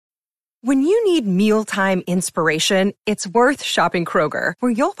When you need mealtime inspiration, it's worth shopping Kroger,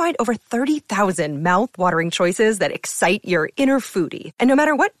 where you'll find over 30,000 mouth-watering choices that excite your inner foodie. And no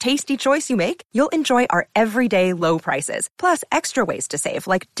matter what tasty choice you make, you'll enjoy our everyday low prices, plus extra ways to save,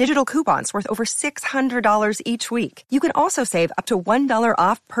 like digital coupons worth over $600 each week. You can also save up to $1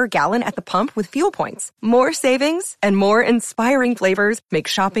 off per gallon at the pump with fuel points. More savings and more inspiring flavors make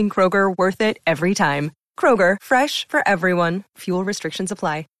shopping Kroger worth it every time. Kroger, fresh for everyone. Fuel restrictions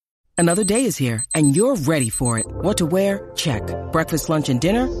apply. Another day is here, and you're ready for it. What to wear? Check. Breakfast, lunch, and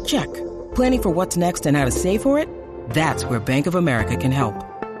dinner? Check. Planning for what's next and how to save for it? That's where Bank of America can help.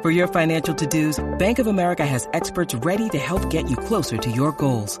 For your financial to-dos, Bank of America has experts ready to help get you closer to your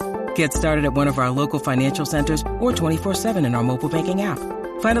goals. Get started at one of our local financial centers or 24/7 in our mobile banking app.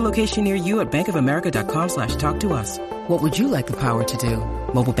 Find a location near you at bankofamerica.com/talktous. What would you like the power to do?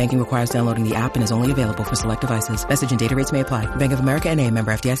 Mobile banking requires downloading the app and is only available for select devices. Message and data rates may apply. Bank of America N.A.,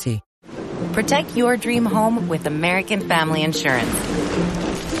 member FDIC. Protect your dream home with American Family Insurance.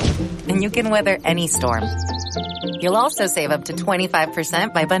 And you can weather any storm. You'll also save up to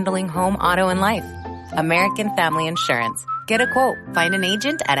 25% by bundling home, auto, and life. American Family Insurance. Get a quote. Find an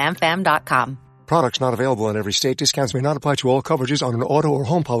agent at amfam.com. Products not available in every state. Discounts may not apply to all coverages on an auto or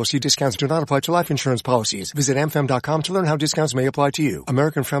home policy. Discounts do not apply to life insurance policies. Visit amfam.com to learn how discounts may apply to you.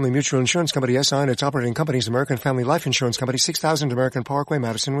 American Family Mutual Insurance Company, SI, and its operating companies, American Family Life Insurance Company, 6000 American Parkway,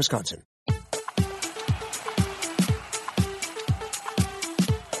 Madison, Wisconsin.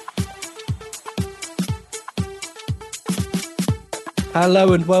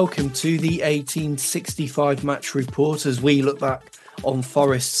 Hello and welcome to the 1865 match report as we look back on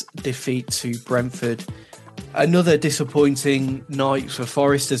Forest's defeat to Brentford. Another disappointing night for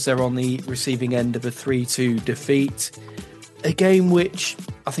Forest as they're on the receiving end of a 3-2 defeat. A game which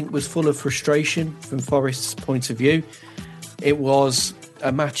I think was full of frustration from Forest's point of view. It was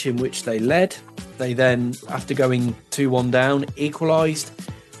a match in which they led. They then, after going 2-1 down, equalised,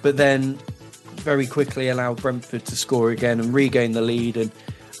 but then very quickly allowed Brentford to score again and regain the lead. And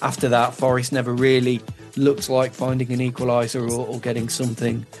after that, Forest never really looked like finding an equaliser or getting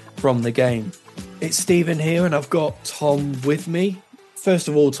something from the game. It's Stephen here and I've got Tom with me. First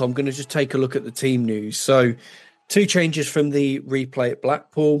of all, Tom, I'm going to just take a look at the team news. So 2 changes from the replay at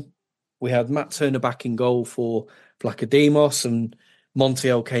Blackpool. We had Matt Turner back in goal for Vlachodimos and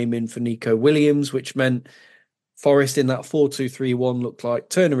Montiel came in for Nico Williams, which meant Forest in that 4-2-3-1 looked like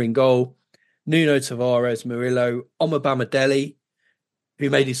Turner in goal, Nuno Tavares, Murillo, Omobamidele, who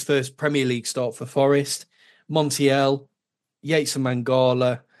made his first Premier League start for Forest, Montiel, Yates and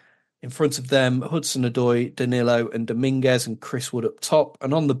Mangala. In front of them, Hudson-Odoi, Danilo and Dominguez and Chris Wood up top.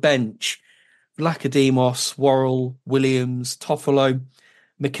 And on the bench, Vlachodimos, Worrell, Williams, Toffolo,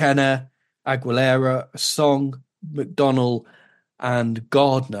 McKenna, Aguilera, Song, McDonnell and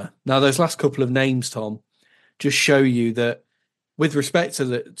Gardner. Now, those last couple of names, Tom, just show you that with respect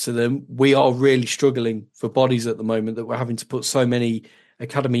to them, we are really struggling for bodies at the moment, that we're having to put so many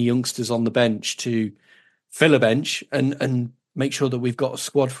academy youngsters on the bench to fill a bench and make sure that we've got a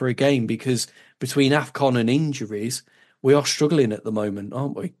squad for a game, because between AFCON and injuries, we are struggling at the moment,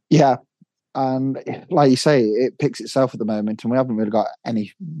 aren't we? Yeah. And like you say, it picks itself at the moment and we haven't really got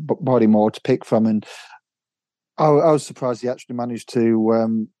anybody more to pick from. And I was surprised he actually managed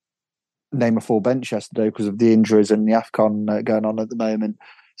to name a full bench yesterday because of the injuries and the AFCON going on at the moment.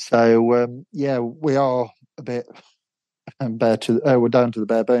 So, we are a bit we're down to the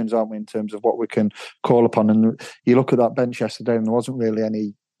bare bones, aren't we, in terms of what we can call upon. And you look at that bench yesterday and there wasn't really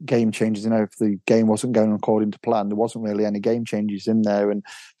any game changes. If the game wasn't going according to plan, there wasn't really any game changes in there. And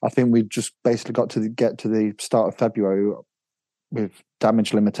I think we just basically got to get to the start of February with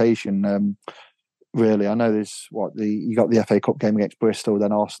damage limitation. Really, I know there's you got the FA Cup game against Bristol,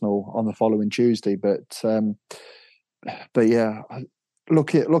 then Arsenal on the following Tuesday. But yeah,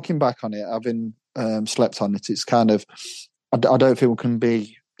 looking back on it, having slept on it, it's kind of I don't think we can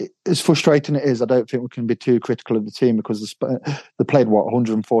be, as frustrating it is. I don't think we can be too critical of the team because they played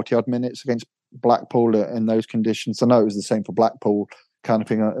 140 odd minutes against Blackpool in those conditions. I know it was the same for Blackpool. Kind of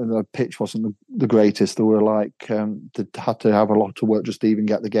thing. The pitch wasn't the greatest. They were like they had to have a lot of work just to even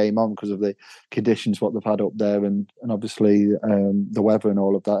get the game on because of the conditions what they've had up there, and obviously the weather and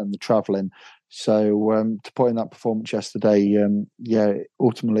all of that and the travelling. So to put in that performance yesterday,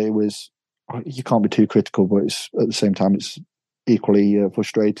 ultimately it was, you can't be too critical, but it's at the same time it's equally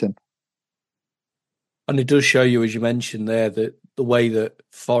frustrating. And it does show you, as you mentioned there, that the way that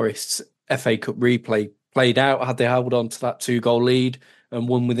Forest's FA Cup replay played out, had they held on to that 2-goal lead and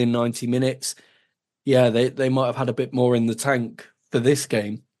won within 90 minutes, they might have had a bit more in the tank for this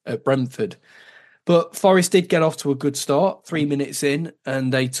game at Brentford. But Forest did get off to a good start, 3 minutes in,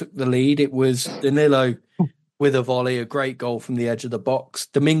 and they took the lead. It was Danilo with a volley, a great goal from the edge of the box.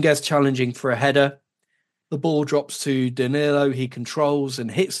 Dominguez challenging for a header. The ball drops to Danilo. He controls and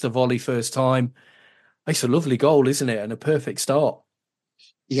hits the volley first time. It's a lovely goal, isn't it? And a perfect start.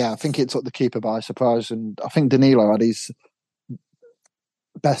 Yeah, I think it took the keeper by surprise. And I think Danilo had his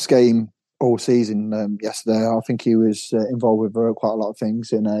best game all season yesterday. I think he was involved with quite a lot of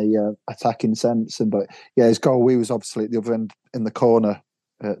things in a attacking sense. But yeah, his goal, we was obviously at the other end in the corner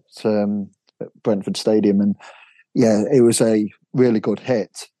at Brentford Stadium. And yeah, it was a really good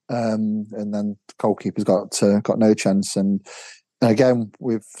hit. And then the goalkeeper's got no chance. And again,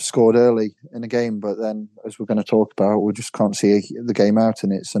 we've scored early in the game, but then, as we're going to talk about, we just can't see the game out,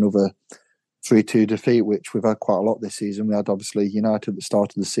 and it's another 3-2 defeat, which we've had quite a lot this season. We had, obviously, United at the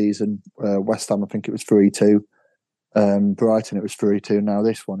start of the season, West Ham, I think it was 3-2, Brighton, it was 3-2, now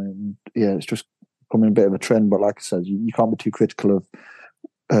this one. And yeah, it's just becoming a bit of a trend, but like I said, you can't be too critical of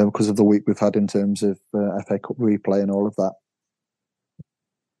because of the week we've had in terms of FA Cup replay and all of that.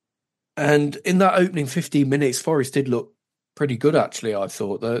 And in that opening 15 minutes, Forest did look pretty good, actually. I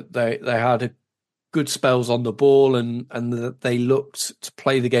thought that they had good spells on the ball and that they looked to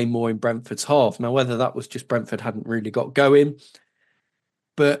play the game more in Brentford's half. Now, whether that was just Brentford hadn't really got going,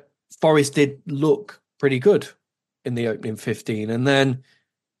 but Forest did look pretty good in the opening 15. And then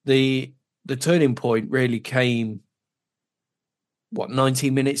the turning point really came,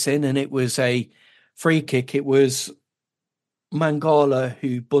 19 minutes in, and it was a free kick. It was Mangala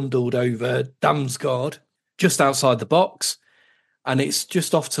who bundled over Damsgaard just outside the box, and it's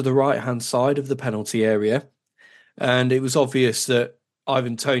just off to the right-hand side of the penalty area. And it was obvious that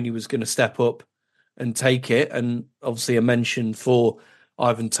Ivan Toney was going to step up and take it. And obviously a mention for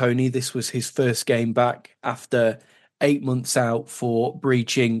Ivan Toney. This was his first game back after 8 months out for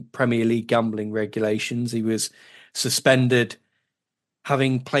breaching Premier League gambling regulations. He was suspended,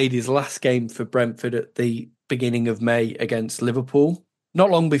 having played his last game for Brentford at the beginning of May against Liverpool. Not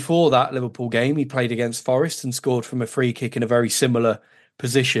long before that Liverpool game, he played against Forest and scored from a free kick in a very similar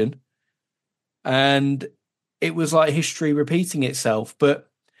position. And it was like history repeating itself. But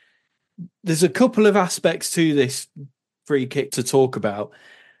there's a couple of aspects to this free kick to talk about.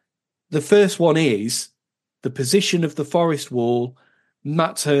 The first one is the position of the Forest wall,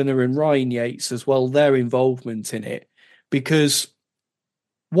 Matt Turner and Ryan Yates as well, their involvement in it. Because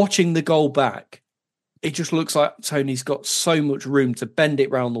watching the goal back, it just looks like Tony's got so much room to bend it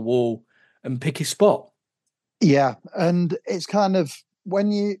round the wall and pick his spot. Yeah, and it's kind of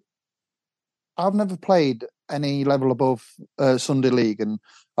I've never played any level above Sunday League, and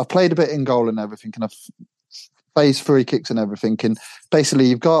I've played a bit in goal and everything, and I've faced free kicks and everything. And basically,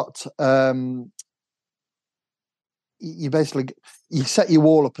 you've got you set your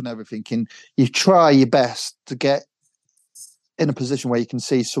wall up and everything, and you try your best to get in a position where you can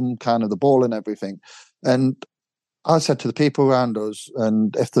see some kind of the ball and everything. And I said to the people around us,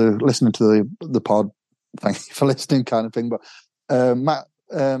 and if they're listening to the pod, thank you for listening, kind of thing. But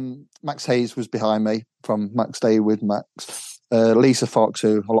Max Hayes was behind me from Max Day with Max. Lisa Fox,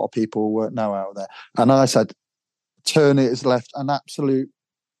 who a lot of people were now out there. And I said, Turner has left an absolute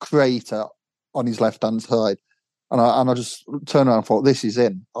crater on his left-hand side. And I just turned around and thought, this is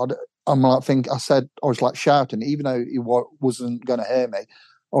in. I was like shouting, even though he wasn't going to hear me. I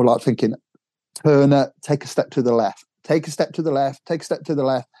was like thinking, Turner, take a step to the left, take a step to the left, take a step to the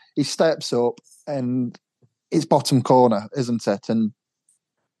left. He steps up and it's bottom corner, isn't it? And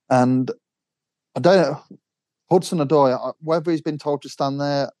I don't know, Hudson-Odoi, whether he's been told to stand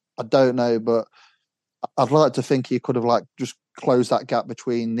there, I don't know, but I'd like to think he could have just closed that gap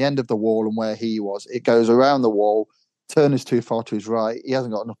between the end of the wall and where he was. It goes around the wall. Turner's too far to his right. He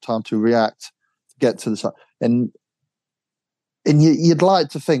hasn't got enough time to react, to get to the side. And you'd like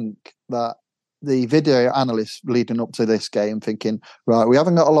to think that the video analysts leading up to this game thinking, right, we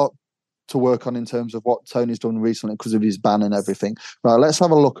haven't got a lot to work on in terms of what Tony's done recently because of his ban and everything. Right, let's have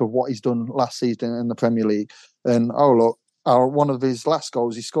a look at what he's done last season in the Premier League. And, one of his last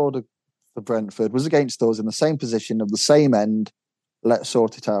goals he scored for Brentford was against us in the same position of the same end. Let's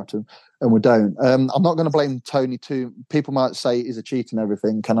sort it out. And we don't. I'm not going to blame Tony too. People might say he's a cheat and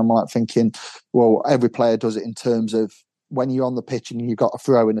everything. And I'm thinking, well, every player does it in terms of when you're on the pitch and you've got a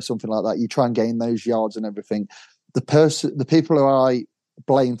throw in or something like that, you try and gain those yards and everything. The people who I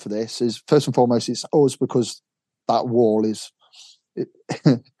blame for this is, first and foremost, it's us, because that wall it's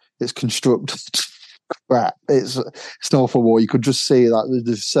constructed crap. It's an awful wall. You could just see that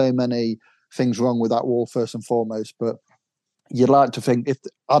there's so many things wrong with that wall, first and foremost. But you'd like to think, if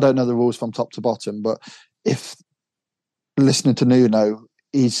I don't know the rules from top to bottom, but if listening to Nuno,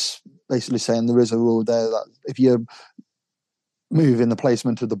 he's basically saying there is a rule there that if you're moving the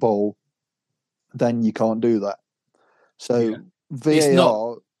placement of the ball, then you can't do that. So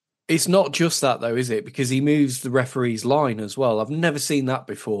VAR... It's not just that, though, is it? Because he moves the referee's line as well. I've never seen that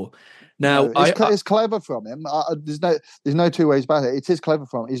before. Now, no, it's clever from him. There's no two ways about it. It is clever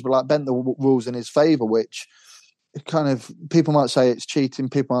from him. He's like bent the rules in his favour, which kind of people might say it's cheating.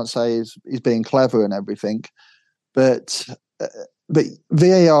 People might say he's being clever and everything. But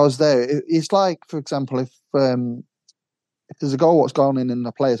VAR's there. It's like, for example, if there's a goal what's gone in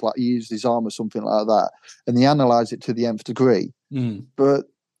the player's like he used his arm or something like that, and they analyse it to the nth degree. But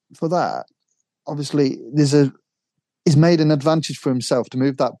for that, obviously, he's made an advantage for himself to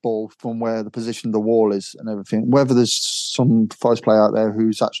move that ball from where the position of the wall is and everything. Whether there's some Forest player out there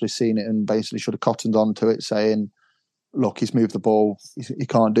who's actually seen it and basically should have cottoned onto it, saying, "Look, he's moved the ball. He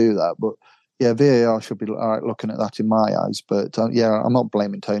can't do that." But yeah, VAR should be all right looking at that in my eyes. But yeah, I'm not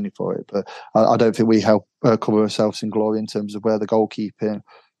blaming Tony for it. But I don't think we help cover ourselves in glory in terms of where the goalkeeper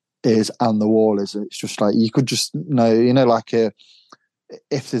is and the wall is. It's just like you could just like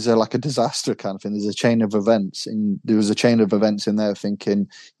if there's a disaster kind of thing, there's a chain of events, and there was a chain of events in there thinking,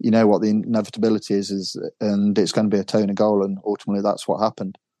 what the inevitability is, and it's going to be a Tony goal, and ultimately that's what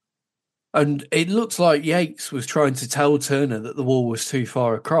happened. And it looks like Yates was trying to tell Turner that the wall was too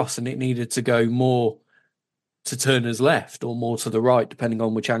far across and it needed to go more to Turner's left or more to the right, depending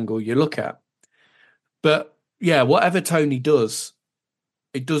on which angle you look at. But yeah, whatever Tony does,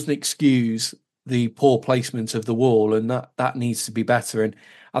 it doesn't excuse the poor placement of the wall, and that needs to be better. And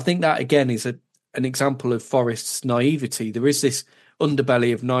I think that, again, is an example of Forest's naivety. There is this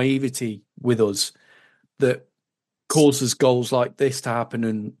underbelly of naivety with us that causes goals like this to happen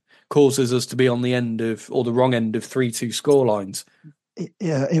and causes us to be on the end of, or the wrong end of, 3-2 scorelines.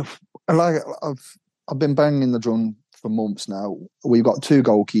 Yeah, I've been banging the drum for months now. We've got two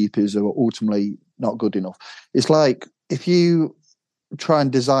goalkeepers who are ultimately not good enough. It's like if you try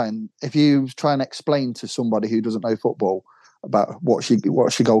and explain to somebody who doesn't know football about what your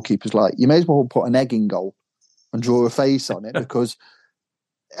goalkeeper's like, you may as well put an egg in goal and draw a face on it, because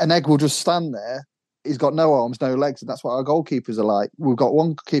an egg will just stand there. He's got no arms, no legs, and that's what our goalkeepers are like. We've got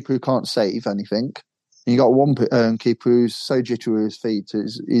one keeper who can't save anything, and you got one keeper who's so jittery with his feet.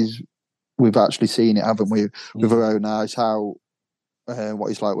 We've actually seen it, haven't we, with our own eyes, how what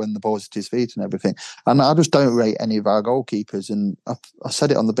he's like when the ball's at his feet and everything. And I just don't rate any of our goalkeepers. And I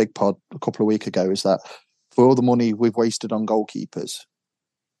said it on the big pod a couple of weeks ago, is that for all the money we've wasted on goalkeepers,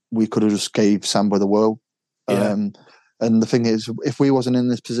 we could have just gave Samba the world. Yeah. And the thing is, if we wasn't in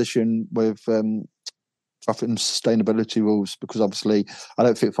this position with traffic and sustainability rules, because obviously I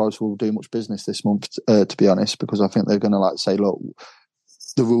don't think Forest will do much business this month, to be honest, because I think they're going to say, look,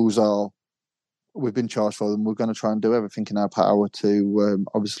 the rules are, we've been charged for them. We're going to try and do everything in our power to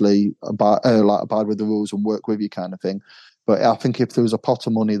obviously abide with the rules and work with you, kind of thing. But I think if there was a pot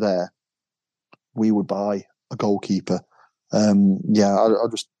of money there, we would buy a goalkeeper.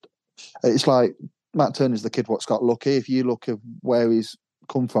 It's like Matt Turner's the kid what's got lucky. If you look at where he's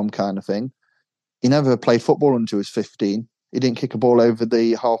come from, kind of thing, he never played football until he was 15. He didn't kick a ball over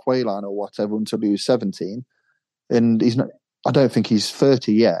the halfway line or whatever until he was 17. And he's not. I don't think he's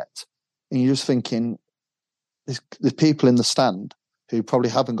 30 yet. And you're just thinking, there's people in the stand who probably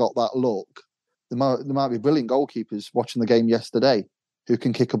haven't got that look. There might be brilliant goalkeepers watching the game yesterday who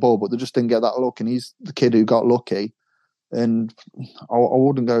can kick a ball, but they just didn't get that look. And he's the kid who got lucky. And I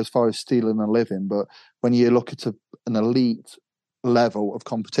wouldn't go as far as stealing a living, but when you look at an elite level of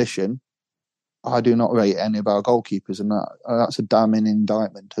competition, I do not rate any of our goalkeepers. And that's a damning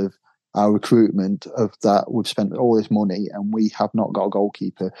indictment of our recruitment, of that we've spent all this money and we have not got a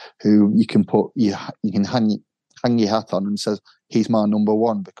goalkeeper who you can hang your hat on and says he's my number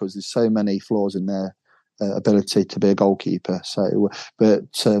one, because there's so many flaws in their ability to be a goalkeeper. So, but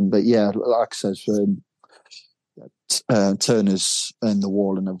yeah, like I said, Turner's and the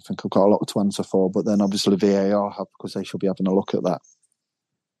wall and everything, I've got a lot to answer for. But then obviously VAR have, because they should be having a look at that.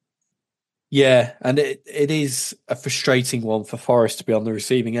 Yeah, and it is a frustrating one for Forest to be on the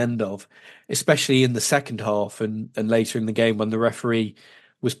receiving end of, especially in the second half and later in the game when the referee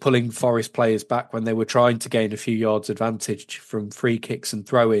was pulling Forest players back when they were trying to gain a few yards advantage from free kicks and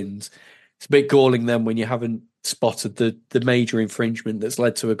throw-ins. It's a bit galling then when you haven't spotted the major infringement that's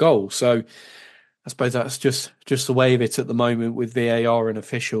led to a goal. So I suppose that's just the way of it at the moment with VAR and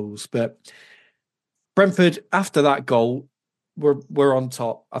officials. But Brentford, after that goal, we're on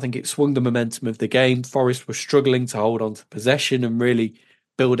top. I think it swung the momentum of the game. Forest were struggling to hold on to possession and really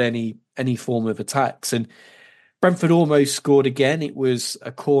build any form of attacks. And Brentford almost scored again. It was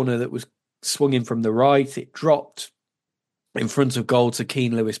a corner that was swung in from the right. It dropped in front of goal to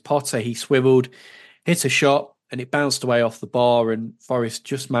Keane Lewis Potter. He swiveled, hit a shot, and it bounced away off the bar, and Forest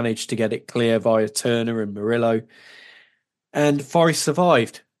just managed to get it clear via Turner and Murillo. And Forest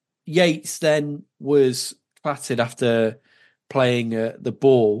survived. Yates then was clattered after playing the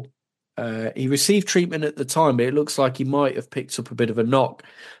ball. He received treatment at the time, but it looks like he might have picked up a bit of a knock.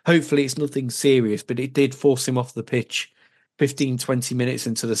 Hopefully it's nothing serious, but it did force him off the pitch 15, 20 minutes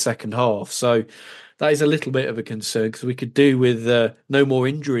into the second half. So that is a little bit of a concern because we could do with no more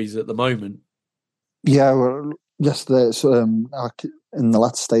injuries at the moment. Yeah, well, yesterday, in the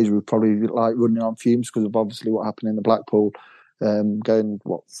latter stage, we were probably like running on fumes because of obviously what happened in the Blackpool, going,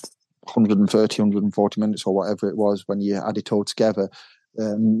 130, 140 minutes or whatever it was when you add it all together.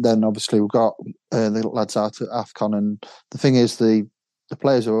 Then obviously we've got the lads out at AFCON, and the thing is the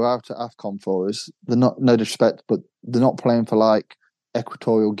players who are out at AFCON for us, they're not, no disrespect, but they're not playing for like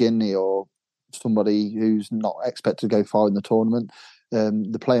Equatorial Guinea or somebody who's not expected to go far in the tournament.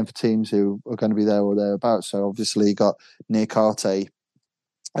 They're playing for teams who are going to be there or thereabouts. So obviously you got Niakate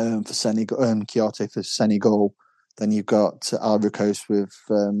for Senegal, Kiate for Senegal. Then you've got Ivory Coast with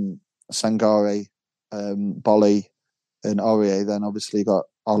Sangare, Bolly, and Aurier. Then obviously you got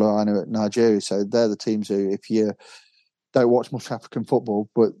Oluwano at Nigeria. So they're the teams who, if you don't watch much African football,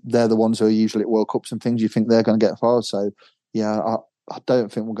 but they're the ones who are usually at World Cups and things, you think they're going to get far. So yeah, I don't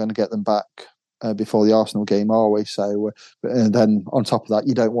think we're going to get them back before the Arsenal game, are we? So then on top of that,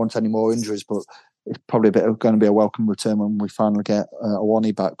 you don't want any more injuries, but it's probably going to be a welcome return when we finally get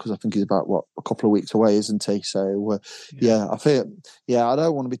Awani back, because I think he's about a couple of weeks away, isn't he? So I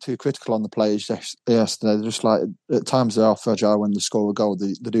don't want to be too critical on the players yesterday. They're just like, at times they are fragile when they score a goal.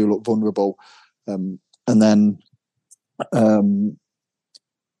 They do look vulnerable, and then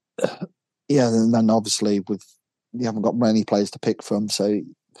obviously you haven't got many players to pick from, so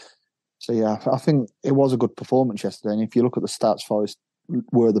yeah, I think it was a good performance yesterday. And if you look at the stats, Forest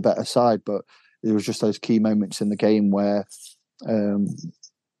were the better side, but it was just those key moments in the game where when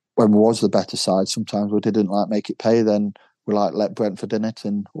we was the better side, sometimes we didn't make it pay. Then we let Brentford in it,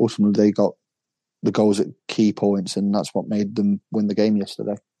 and ultimately they got the goals at key points, and that's what made them win the game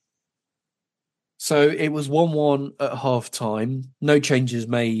yesterday. So it was 1-1 at half time. No changes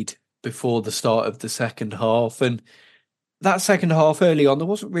made before the start of the second half, and that second half early on, there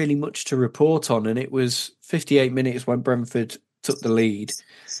wasn't really much to report on, and it was 58 minutes when Brentford took the lead.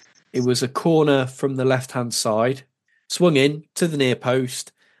 It was a corner from the left-hand side, swung in to the near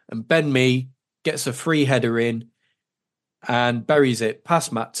post, and Ben Mee gets a free header in and buries it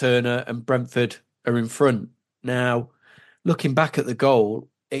past Matt Turner, and Brentford are in front. Now, looking back at the goal,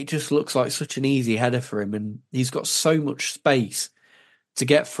 it just looks like such an easy header for him, and he's got so much space to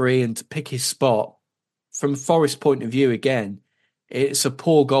get free and to pick his spot. From Forest's point of view, again, it's a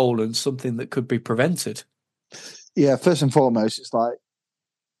poor goal and something that could be prevented. Yeah, first and foremost, it's like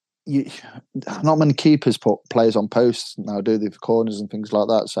not many keepers put players on posts now, do they, for corners and things like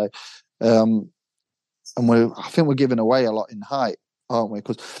that. So, and I think we're giving away a lot in height, aren't we?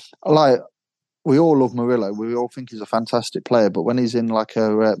 Because we all love Murillo, we all think he's a fantastic player, but when he's in like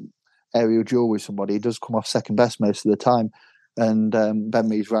a aerial duel with somebody, he does come off second best most of the time. And Ben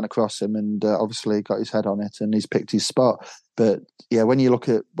Mees ran across him and obviously got his head on it, and he's picked his spot. But yeah, when you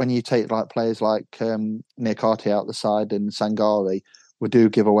take players like Niakate out the side and Sangare, we do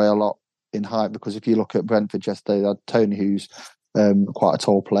give away a lot in height, because if you look at Brentford yesterday, they had Tony, who's quite a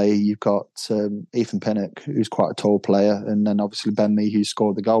tall player. You've got Ethan Pinnock, who's quite a tall player, and then obviously Ben Mee, who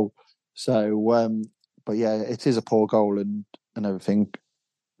scored the goal. So, but yeah, it is a poor goal and everything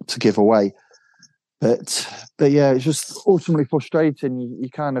to give away. But yeah, it's just ultimately frustrating. You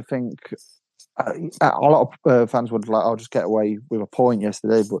kind of think a lot of fans would I'll just get away with a point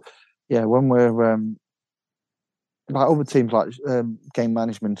yesterday. But yeah, when we're other teams, game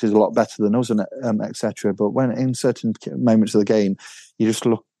management is a lot better than us, and etc. But when in certain moments of the game, you just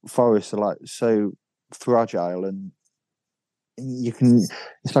look, Forest are so fragile, and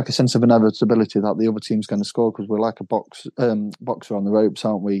it's like a sense of inevitability that the other team's going to score, because we're like a boxer on the ropes,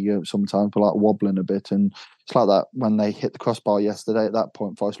 aren't we? Sometimes we're wobbling a bit, and it's like that when they hit the crossbar yesterday. At that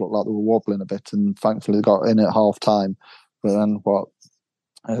point, Forest looked like they were wobbling a bit, and thankfully they got in at half time. But then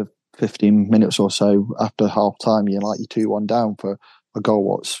 15 minutes or so after half time, you're 2-1 down for a goal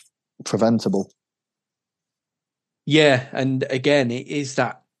what's preventable. Yeah, and again, it is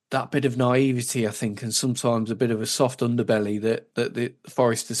that bit of naivety, I think, and sometimes a bit of a soft underbelly that the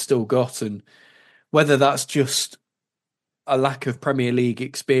Forest has still got. And whether that's just a lack of Premier League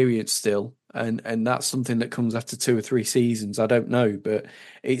experience still, and that's something that comes after 2 or 3 seasons, I don't know. But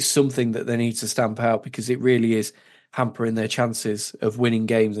it's something that they need to stamp out, because it really is hampering their chances of winning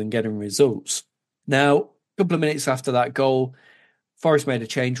games and getting results. Now, couple of minutes after that goal, Forest made a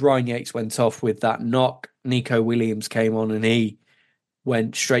change. Ryan Yates went off with that knock. Nico Williams came on and he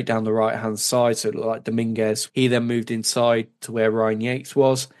went straight down the right-hand side, so it looked like Dominguez. He then moved inside to where Ryan Yates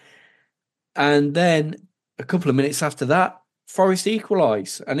was. And then a couple of minutes after that, Forest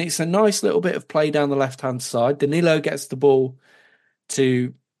equalise. And it's a nice little bit of play down the left-hand side. Danilo gets the ball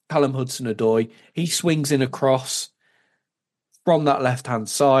to Callum Hudson-Odoi. He swings in across from that left-hand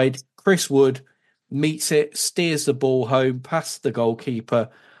side. Chris Wood meets it, steers the ball home past the goalkeeper,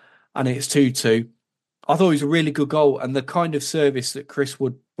 and it's 2-2. I thought it was a really good goal, and the kind of service that Chris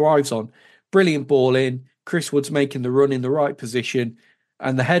Wood thrives on. Brilliant ball in. Chris Wood's making the run in the right position,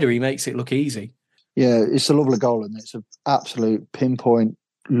 and the header, he makes it look easy. Yeah, it's a lovely goal, and it's an absolute pinpoint,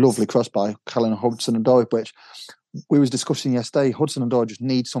 lovely cross by Callum Hudson-Odoi, which we was discussing yesterday. Hudson-Odoi just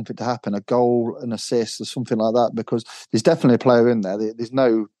needs something to happen, a goal, an assist, or something like that, because there's definitely a player in there. There's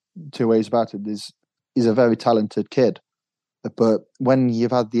no two ways about it. He's a very talented kid. But when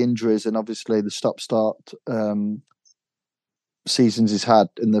you've had the injuries and obviously the stop-start seasons he's had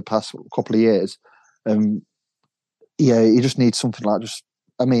in the past couple of years, he just needs something like just...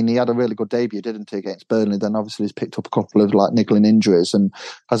 I mean, he had a really good debut, didn't he, against Burnley? Then obviously he's picked up a couple of like niggling injuries and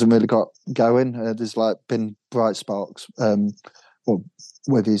hasn't really got going. There's like been bright sparks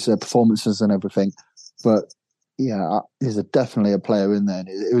with his performances and everything. But yeah, there's definitely a player in there.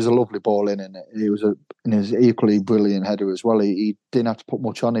 It was a lovely ball in, and it was an equally brilliant header as well. He didn't have to put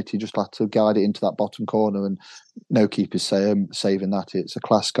much on it. He just had to guide it into that bottom corner, and no keeper's saving that. It's a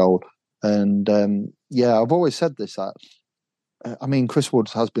class goal. And I've always said this, that I mean, Chris Wood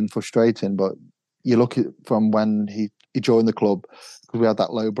has been frustrating, but you look at from when he joined the club, because we had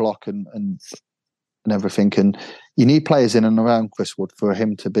that low block and everything, and you need players in and around Chris Wood for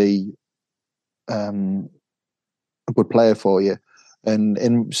him to be a good player for you.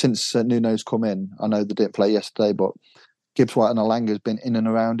 And since Nuno's come in, I know they didn't play yesterday, but Gibbs White and Alanga's been in and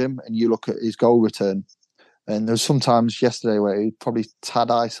around him, and you look at his goal return, and there's sometimes yesterday where he probably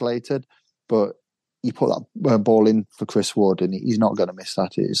tad isolated, but you put that ball in for Chris Wood and he's not going to miss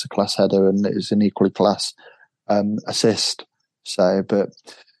that. It's a class header and it's an equally class assist. So, but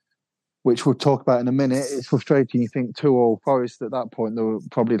which we'll talk about in a minute. It's frustrating. You think 2-2 Forest at that point, they were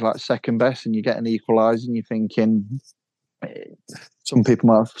probably like second best, and you get an equaliser and you're thinking, some people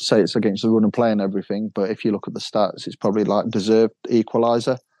might say it's against the run and play and everything, but if you look at the stats, it's probably like deserved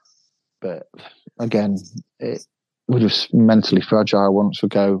equaliser. But again, we're just mentally fragile once we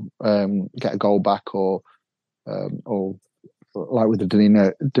go get a goal back, or like with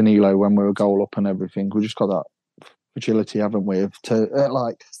the Danilo when we're a goal up and everything. We just got that fragility, haven't we, of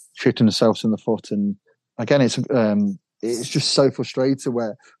like shooting ourselves in the foot. And again, it's just so frustrating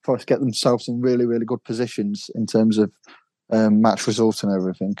where Forest get themselves in really, really good positions in terms of match results and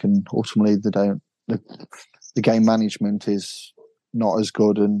everything, and ultimately they don't. The game management is not as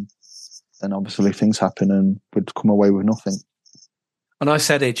good, and obviously things happen and we'd come away with nothing. And I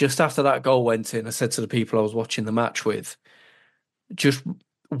said it just after that goal went in. I said to the people I was watching the match with, just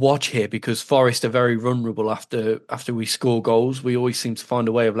watch here, because Forest are very vulnerable after we score goals. We always seem to find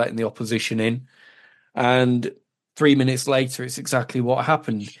a way of letting the opposition in. And 3 minutes later, it's exactly what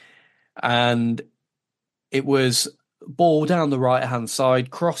happened. And it was ball down the right-hand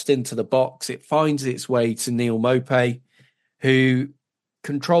side, crossed into the box. It finds its way to Neal Maupay, who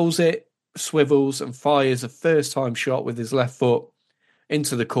controls it, swivels and fires a first-time shot with his left foot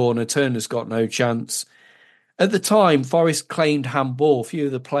into the corner. Turner's got no chance. At the time, Forest claimed handball. A few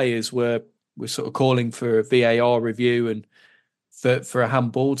of the players were sort of calling for a VAR review and for a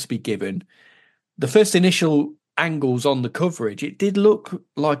handball to be given. The first initial angles on the coverage, it did look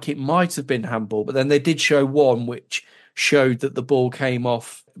like it might have been handball, but then they did show one which showed that the ball came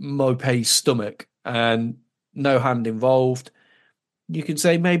off Maupay's stomach and no hand involved. You can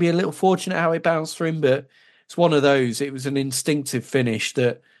say maybe a little fortunate how it bounced for him, but it's one of those. It was an instinctive finish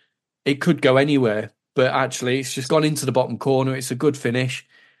that it could go anywhere, but actually it's just gone into the bottom corner. It's a good finish.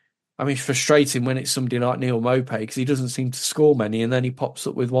 I mean, it's frustrating when it's somebody like Neal Maupay because he doesn't seem to score many, and then he pops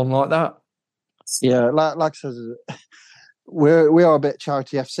up with one like that. Yeah, like I said, we are a bit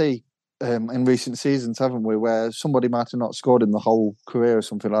charity FC in recent seasons, haven't we? Where somebody might have not scored in the whole career or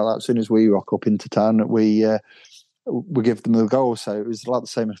something like that. As soon as we rock up into town, we give them the goal. So it was like the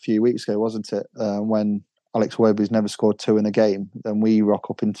same a few weeks ago, wasn't it? When Alex Webber's never scored two in a game, then we rock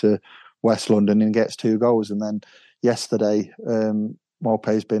up into West London and gets 2 goals. And then yesterday,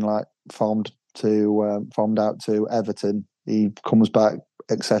 Maupay's been like farmed out to Everton. He comes back,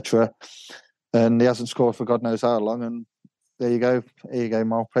 etc. And he hasn't scored for God knows how long. And there you go,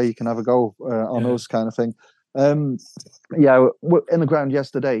 Maupay, you can have a goal on us, kind of thing. In the ground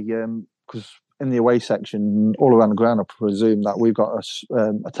yesterday, because in the away section, all around the ground, I presume that we've got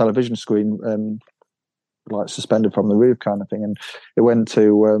a television screen like suspended from the roof kind of thing. And it went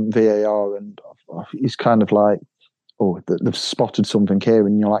to VAR, and he's kind of like, oh, they've spotted something here.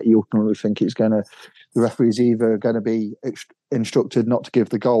 And you ultimately think the referee's either going to be instructed not to give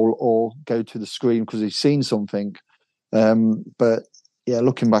the goal or go to the screen because he's seen something. But yeah,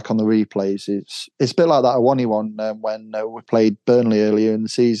 looking back on the replays, it's a bit like that Awani one when we played Burnley earlier in the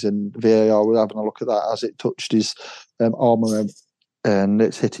season. VAR was having a look at that as it touched his armour and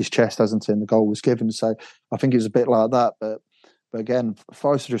it's hit his chest, hasn't it? And the goal was given. So I think it was a bit like that. But again,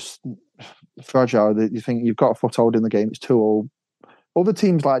 Forest are just fragile. You think you've got a foothold in the game, it's 2-2. Other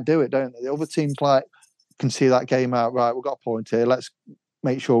teams do it, don't they? The other teams can see that game out. Right, we've got a point here. Let's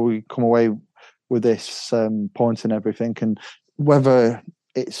make sure we come away with this point and everything. And whether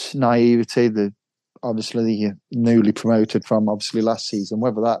it's naivety, obviously newly promoted from obviously last season,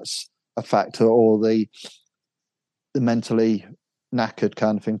 whether that's a factor or the mentally knackered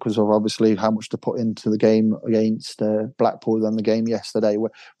kind of thing because of obviously how much to put into the game against Blackpool than the game yesterday.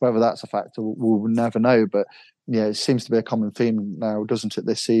 Whether that's a factor, we'll never know. But yeah, it seems to be a common theme now, doesn't it,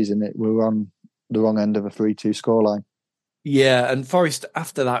 this season? We're on the wrong end of a 3-2 scoreline. Yeah, and Forest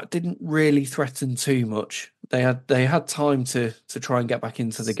after that didn't really threaten too much. They had time to try and get back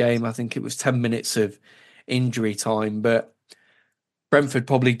into the game. I think it was 10 minutes of injury time, but Brentford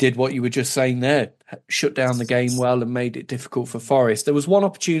probably did what you were just saying there, shut down the game well and made it difficult for Forest. There was one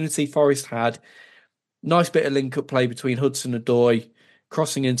opportunity Forest had, nice bit of link-up play between Hudson-Odoi,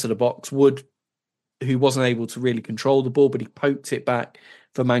 crossing into the box. Wood, who wasn't able to really control the ball, but he poked it back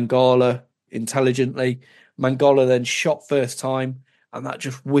for Mangala intelligently. Mangala then shot first time, and that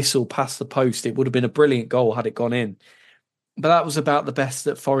just whistled past the post. It would have been a brilliant goal had it gone in. But that was about the best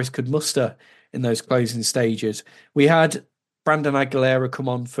that Forest could muster in those closing stages. We had Brandon Aguilera come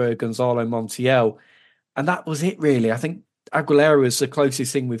on for Gonzalo Montiel, and that was it, really. I think Aguilera is the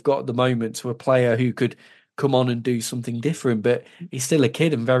closest thing we've got at the moment to a player who could come on and do something different, but he's still a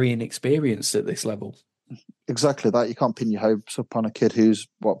kid and very inexperienced at this level. Exactly that. You can't pin your hopes up on a kid who's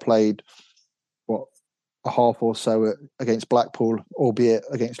played a half or so against Blackpool, albeit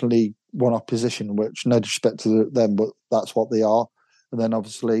against League One opposition, which no disrespect to them, but that's what they are. And then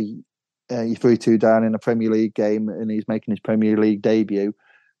obviously you're 3-2 down in a Premier League game and he's making his Premier League debut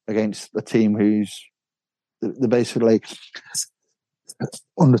against a team who's they're basically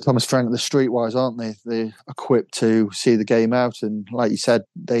under Thomas Frank, the streetwise, aren't they? They're equipped to see the game out. And like you said,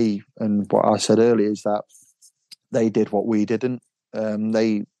 and what I said earlier is that they did what we didn't.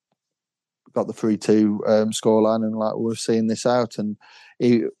 They got the 3-2 scoreline, and we're seeing this out. And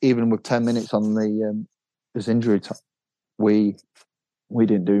even with 10 minutes on his injury time, we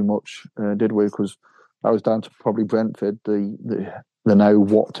didn't do much, did we? Because that was down to probably Brentford. They know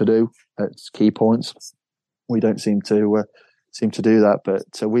what to do at key points. We don't seem to do that,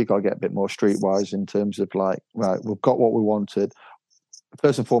 but we've got to get a bit more streetwise in terms of right, we've got what we wanted.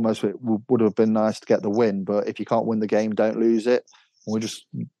 First and foremost, it would have been nice to get the win, but if you can't win the game, don't lose it. We're just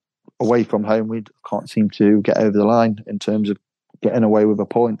away from home, we can't seem to get over the line in terms of getting away with a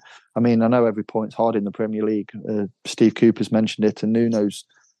point. I mean, I know every point's hard in the Premier League. Steve Cooper's mentioned it and Nuno's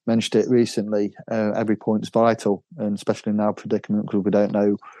mentioned it recently. Every point's vital, and especially in our predicament because we don't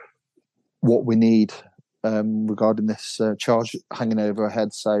know what we need regarding this charge hanging over our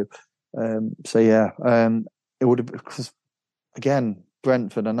heads. So yeah, it would have, because again,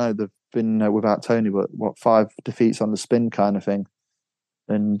 Brentford, I know they've been without Tony, but 5 defeats on the spin kind of thing.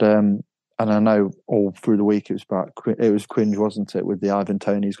 And I know all through the week it was cringe, wasn't it? With the Ivan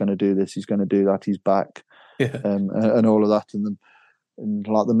Toney, he's going to do this, he's going to do that, he's back, yeah. And all of that, and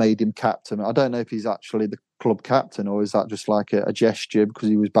they made him captain. I don't know if he's actually the club captain or is that just like a gesture because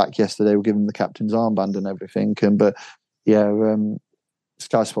he was back yesterday. We'll give him the captain's armband and everything. But yeah,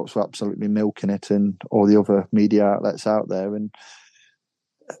 Sky Sports were absolutely milking it, and all the other media outlets out there. And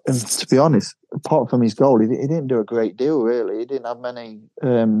to be honest, apart from his goal, he didn't do a great deal, really. He didn't have many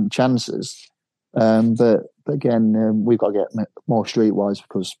chances. But again, we've got to get more streetwise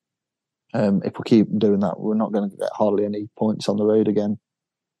because if we keep doing that, we're not going to get hardly any points on the road again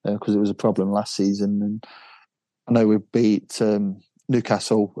because it was a problem last season. And I know we beat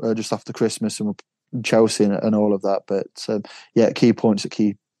Newcastle just after Christmas and Chelsea and all of that. But yeah, key points at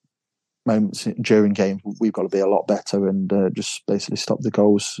key moments during games, we've got to be a lot better and just basically stop the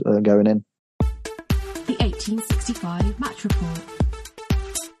goals going in. The 1865 Match Report.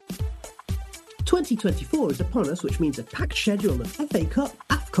 2024 is upon us, which means a packed schedule of FA Cup,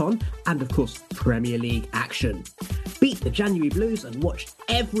 AFCON and of course Premier League action. Beat the January Blues and watch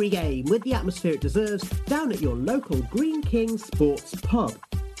every game with the atmosphere it deserves down at your local Green King Sports pub.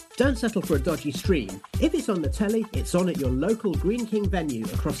 Don't settle for a dodgy stream. If it's on the telly, it's on at your local Green King venue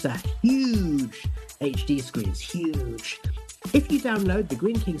across their huge HD screens. Huge. If you download the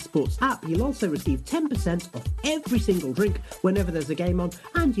Green King Sports app, you'll also receive 10% off every single drink whenever there's a game on,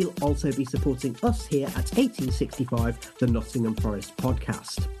 and you'll also be supporting us here at 1865, the Nottingham Forest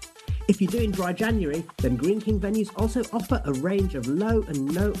podcast. If you're doing dry January, then Green King venues also offer a range of low and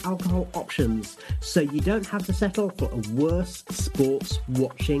no alcohol options, so you don't have to settle for a worse sports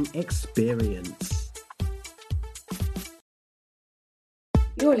watching experience.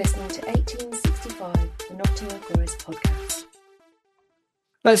 You're listening to 1865, the Nottingham Forest podcast.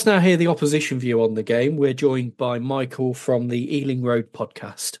 Let's now hear the opposition view on the game. We're joined by Michael from the Ealing Road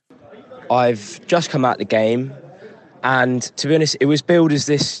podcast. I've just come out the game, and to be honest, it was billed as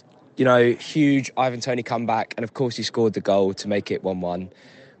this, huge Ivan Toney comeback, and of course he scored the goal to make it 1-1.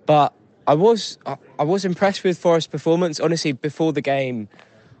 But I was impressed with Forest's performance. Honestly, before the game,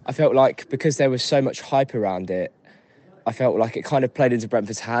 I felt like because there was so much hype around it, I felt like it kind of played into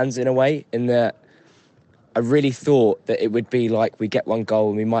Brentford's hands in a way, in that I really thought that it would be like we get one goal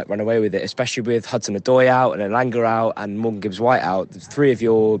and we might run away with it, especially with Hudson-Odoi out and Elanga out and Morgan Gibbs-White out. The three of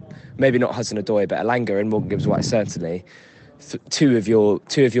your, maybe not Hudson-Odoi, but Elanga and Morgan Gibbs-White certainly, two of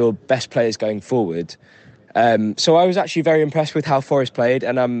your best players going forward. So I was actually very impressed with how Forest played,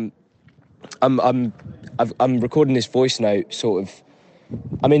 and I'm recording this voice note sort of.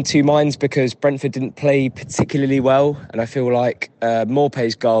 I'm in two minds because Brentford didn't play particularly well, and I feel like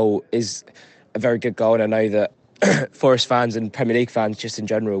Morpay's goal is a very good goal, and I know that Forest fans and Premier League fans just in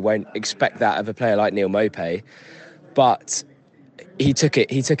general won't expect that of a player like Neal Maupay, but he took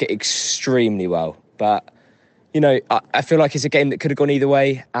it extremely well. But I feel like it's a game that could have gone either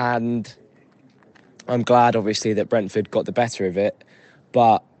way, and I'm glad obviously that Brentford got the better of it,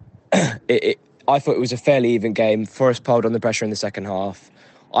 but I thought it was a fairly even game. Forest piled on the pressure in the second half.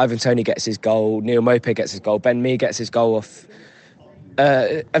 Ivan Toney gets his goal. Neal Maupay gets his goal. Ben Mee gets his goal off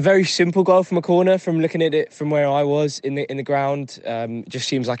a very simple goal from a corner. From looking at it from where I was in the ground, just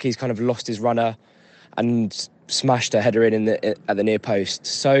seems like he's kind of lost his runner and smashed a header at the near post.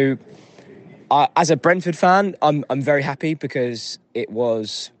 So, as a Brentford fan, I'm very happy because it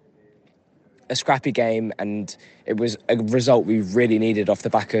was a scrappy game, and it was a result we really needed off the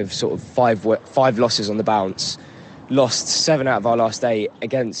back of sort of five losses on the bounce. Lost 7 out of our last 8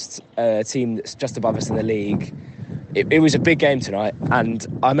 against a team that's just above us in the league. It was a big game tonight, and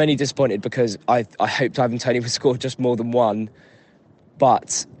I'm only disappointed because I hoped Ivan Toney would score just more than one.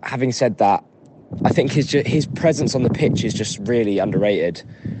 But having said that, I think his presence on the pitch is just really underrated,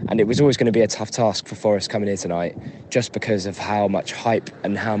 and it was always going to be a tough task for Forest coming here tonight, just because of how much hype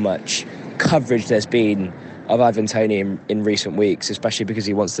and how much coverage there's been of Ivan Toney in recent weeks, especially because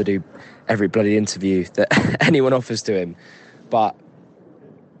he wants to do every bloody interview that anyone offers to him. But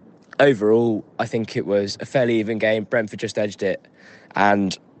overall, I think it was a fairly even game. Brentford just edged it,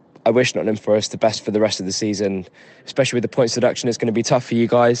 and I wish Nottingham Forest the best for the rest of the season, especially with the points deduction. It's going to be tough for you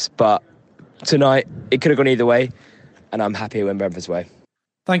guys, but tonight it could have gone either way, and I'm happy it went Brentford's way.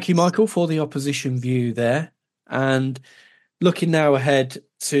 Thank you, Michael, for the opposition view there. And looking now ahead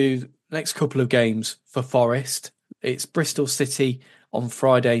to next couple of games for Forest, it's Bristol City on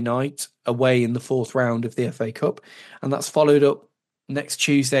Friday night, away in the 4th round of the FA Cup, and that's followed up next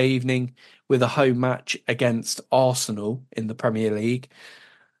Tuesday evening with a home match against Arsenal in the Premier League.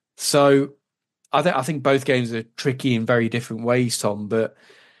 So I think both games are tricky in very different ways, Tom, but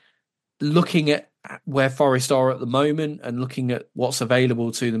looking at where Forest are at the moment and looking at what's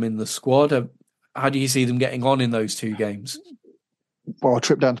available to them in the squad, how do you see them getting on in those two games? Well, a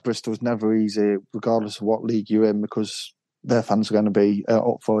trip down to Bristol is never easy, regardless of what league you're in, because their fans are going to be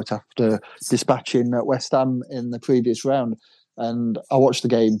up for it after dispatching West Ham in the previous round. And I watched the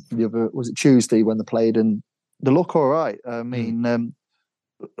game was it Tuesday when they played, and they look all right. I mean,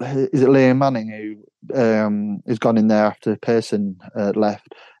 is it Liam Manning who has gone in there after Pearson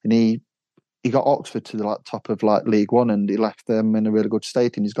left, and he got Oxford to the top of League One, and he left them in a really good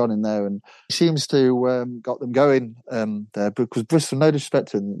state, and he's gone in there and he seems to got them going there, because Bristol, no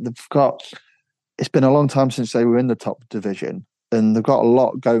disrespect to them, it's been a long time since they were in the top division, and they've got a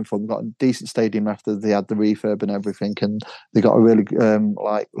lot going for them. They've got a decent stadium after they had the refurb and everything, and they got a really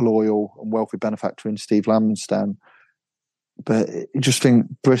loyal and wealthy benefactor in Steve Lansdown. But I just think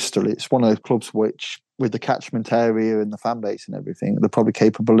Bristol, it's one of those clubs which, with the catchment area and the fan base and everything, they're probably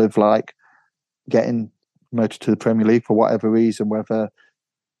capable of getting promoted to the Premier League for whatever reason, whether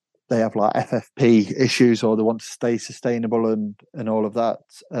they have FFP issues or they want to stay sustainable and all of that.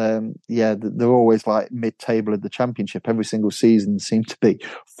 They're always mid-table of the Championship every single season. Seem to be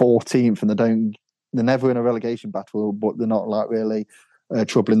 14th, and they're never in a relegation battle, but they're not really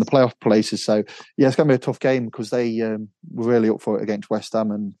trouble in the playoff places. So, yeah, it's going to be a tough game because they were really up for it against West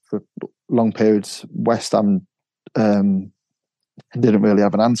Ham, and for long periods, West Ham didn't really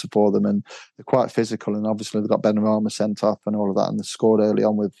have an answer for them, and they're quite physical, and obviously they've got Benrahma sent off and all of that, and they scored early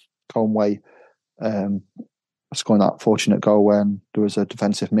on with Conway scoring that fortunate goal when there was a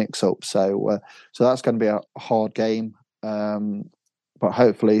defensive mix-up. So that's going to be a hard game. But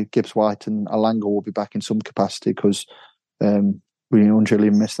hopefully Gibbs White and Alanga will be back in some capacity, because we really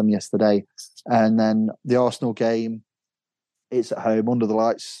missed them yesterday. And then the Arsenal game, it's at home under the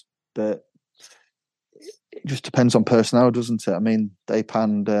lights, but it just depends on personnel, doesn't it? I mean, they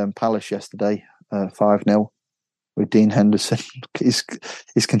panned Palace yesterday 5-0 with Dean Henderson. He's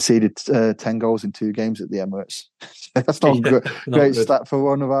conceded 10 goals in 2 games at the Emirates. That's not a great stat for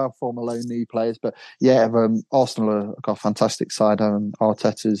one of our former loan knee players. But yeah, Arsenal have got a fantastic side, and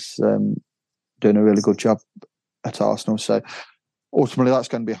Arteta's doing a really good job at Arsenal. So ultimately, that's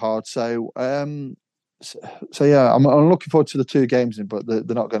going to be hard. So yeah, I'm looking forward to the 2 games, but they're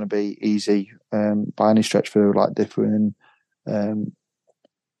not going to be easy by any stretch for like differing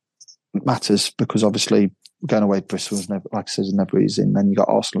matters, because obviously going away to Bristol is never, like I said, is never easy. And then you got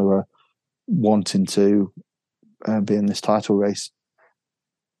Arsenal who are wanting to be in this title race.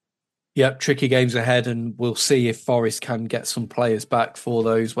 Yep, tricky games ahead, and we'll see if Forest can get some players back for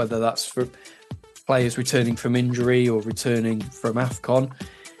those, whether that's for players returning from injury or returning from AFCON.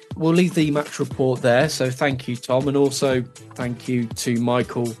 We'll leave the match report there. So thank you, Tom, and also thank you to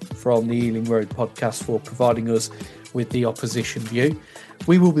Michael from the Ealing Road podcast for providing us with the opposition view.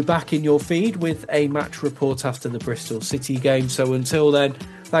 We will be back in your feed with a match report after the Bristol City game. So until then,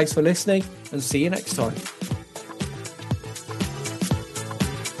 thanks for listening, and see you next time.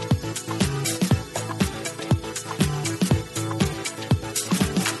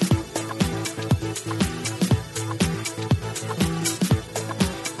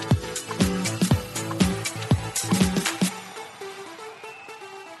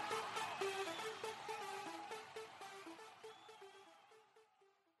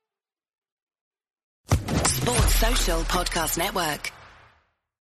 Podcast Network.